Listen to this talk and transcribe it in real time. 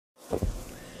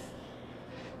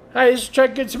Hi, this is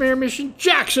Chuck Good Samaritan Mission,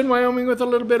 Jackson, Wyoming, with a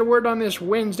little bit of word on this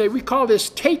Wednesday. We call this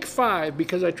Take 5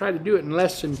 because I try to do it in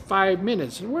less than 5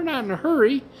 minutes. And we're not in a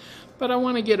hurry, but I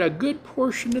want to get a good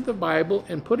portion of the Bible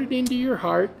and put it into your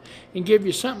heart and give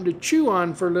you something to chew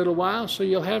on for a little while so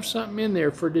you'll have something in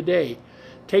there for today.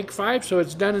 Take 5, so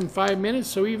it's done in 5 minutes,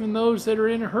 so even those that are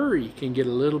in a hurry can get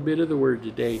a little bit of the word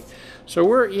today. So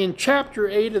we're in chapter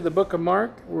 8 of the book of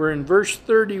Mark. We're in verse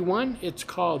 31. It's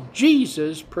called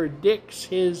Jesus Predicts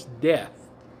His Death.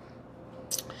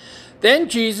 Then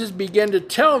Jesus began to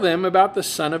tell them about the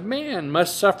Son of Man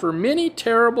must suffer many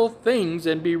terrible things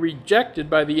and be rejected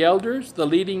by the elders, the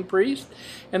leading priests,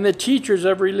 and the teachers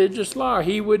of religious law.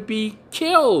 He would be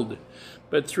killed.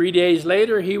 But 3 days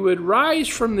later, he would rise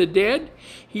from the dead.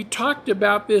 He talked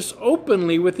about this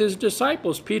openly with his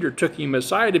disciples. Peter took him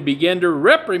aside and began to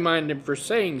reprimand him for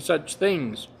saying such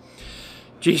things.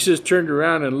 Jesus turned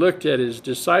around and looked at his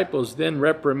disciples, then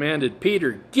reprimanded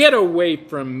Peter. "Get away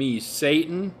from me,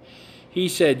 Satan." He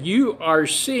said, "You are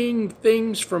seeing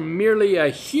things from merely a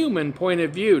human point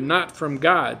of view, not from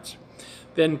God's."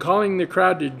 Then calling the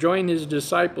crowd to join his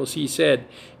disciples, he said,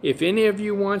 "If any of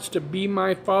you wants to be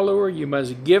my follower, you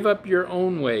must give up your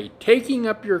own way, taking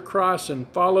up your cross and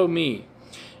follow me.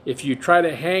 If you try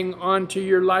to hang on to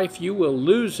your life, you will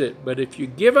lose it. But if you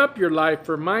give up your life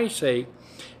for my sake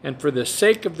and for the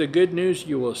sake of the good news,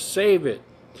 you will save it.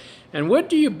 And what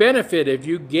do you benefit if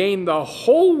you gain the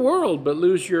whole world but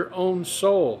lose your own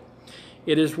soul?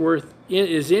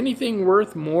 Is anything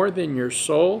worth more than your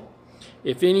soul?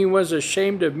 If any was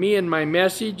ashamed of me and my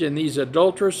message in these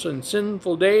adulterous and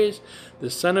sinful days,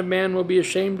 the Son of Man will be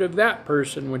ashamed of that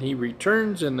person when he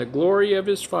returns in the glory of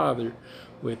his Father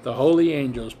with the holy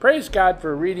angels." Praise God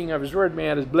for a reading of his word. May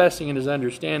His blessing and his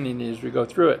understanding as we go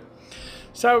through it.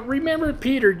 So remember,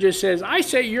 Peter just says, "I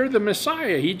say you're the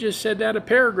Messiah." He just said that a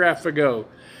paragraph ago.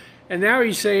 And now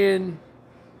he's saying,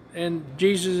 and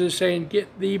Jesus is saying,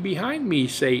 "Get thee behind me,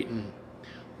 Satan."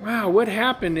 Wow, what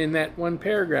happened in that one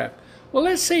paragraph? Well,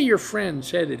 let's say your friend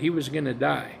said that he was going to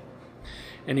die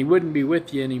and he wouldn't be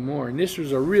with you anymore. And this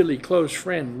was a really close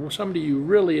friend, somebody you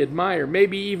really admire,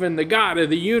 maybe even the God of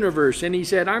the universe. And he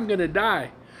said, "I'm going to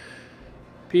die."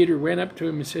 Peter went up to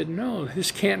him and said, "No,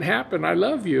 this can't happen. I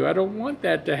love you. I don't want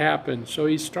that to happen." So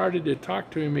he started to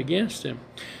talk to him against him.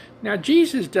 Now,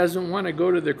 Jesus doesn't want to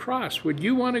go to the cross. Would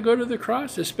you want to go to the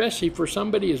cross, especially for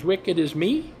somebody as wicked as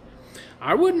me?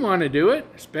 I wouldn't want to do it,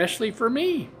 especially for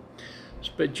me.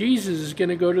 But Jesus is going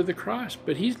to go to the cross,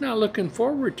 but he's not looking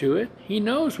forward to it. He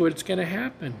knows what's going to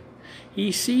happen.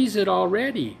 He sees it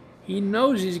already. He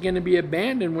knows he's going to be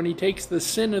abandoned when he takes the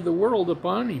sin of the world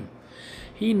upon him.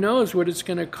 He knows what it's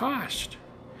going to cost.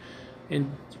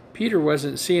 And Peter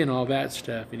wasn't seeing all that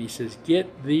stuff, and he says,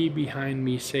 "Get thee behind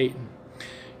me, Satan."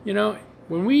 You know,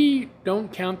 when we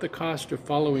don't count the cost of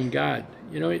following God,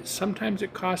 sometimes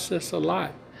it costs us a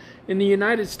lot. In the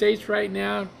United States right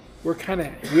now, we're kind of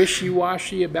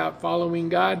wishy-washy about following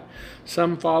God.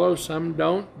 Some follow, some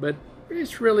don't, but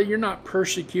it's really, you're not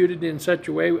persecuted in such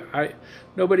a way.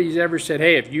 Nobody's ever said,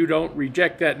 "Hey, if you don't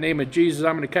reject that name of Jesus,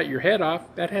 I'm going to cut your head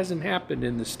off." That hasn't happened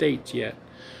in the States yet.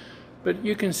 But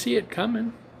you can see it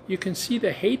coming. You can see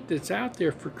the hate that's out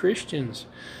there for Christians,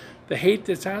 the hate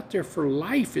that's out there for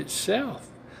life itself,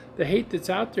 the hate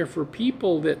that's out there for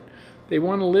people that they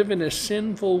want to live in a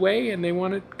sinful way and they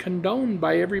want it condoned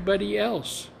by everybody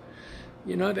else.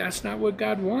 That's not what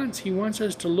God wants. He wants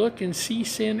us to look and see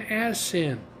sin as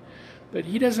sin. But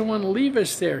he doesn't want to leave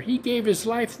us there. He gave his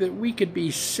life that we could be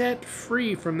set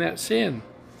free from that sin.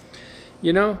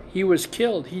 He was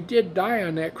killed. He did die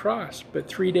on that cross, but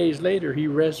 3 days later he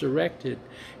resurrected.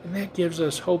 And that gives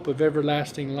us hope of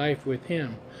everlasting life with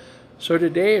him. So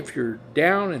today, if you're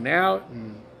down and out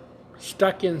and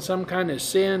stuck in some kind of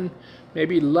sin,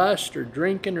 maybe lust or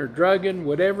drinking or drugging,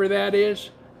 whatever that is,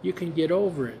 you can get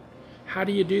over it. How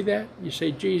do you do that? You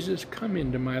say, "Jesus, come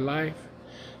into my life.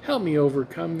 Help me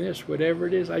overcome this, whatever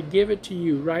it is. I give it to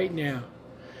you right now."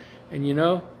 And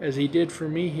as he did for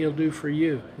me, he'll do for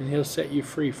you. And he'll set you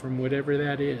free from whatever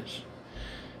that is.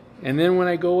 And then when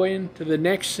I go into the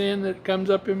next sin that comes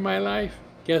up in my life,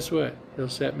 guess what? He'll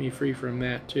set me free from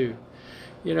that too.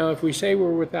 If we say we're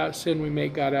without sin, we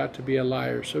make God out to be a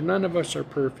liar. So none of us are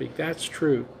perfect. That's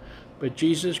true. But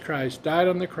Jesus Christ died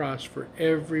on the cross for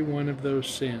every one of those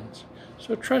sins.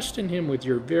 So trust in him with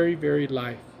your very, very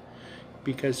life,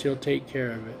 because he'll take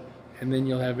care of it. And then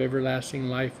you'll have everlasting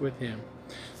life with him.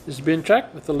 This has been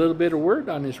Chuck with a little bit of word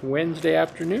on this Wednesday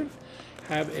afternoon.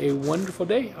 Have a wonderful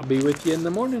day. I'll be with you in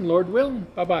the morning, Lord willing.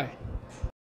 Bye-bye.